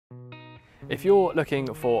If you're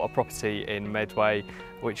looking for a property in Medway,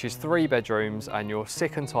 which is 3 bedrooms, and you're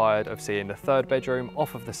sick and tired of seeing the 3rd bedroom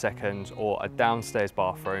off of the 2nd or a downstairs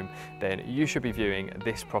bathroom, then you should be viewing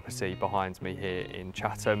this property behind me here in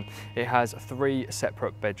Chatham. It has 3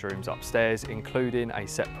 separate bedrooms upstairs, including a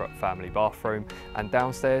separate family bathroom, and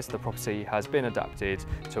downstairs the property has been adapted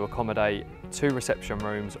to accommodate 2 reception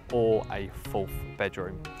rooms or a 4th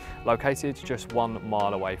bedroom. Located just 1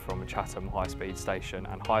 mile away from Chatham High Speed Station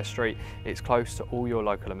and High Street, it's close to all your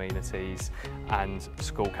local amenities and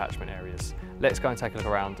school catchment areas. Let's go and take a look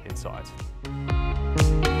around inside.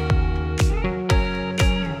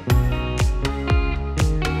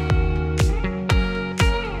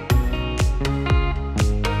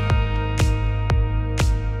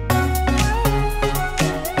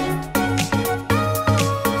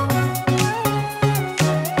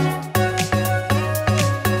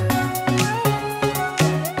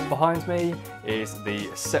 Behind me is the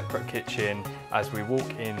separate kitchen as we walk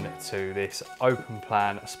into this open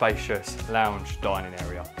plan, spacious lounge dining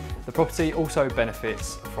area. The property also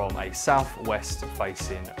benefits from a southwest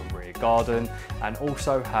facing rear garden and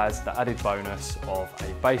also has the added bonus of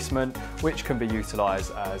a basement, which can be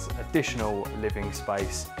utilised as additional living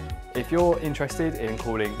space. If you're interested in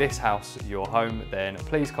calling this house your home, then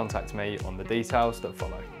please contact me on the details that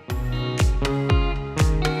follow.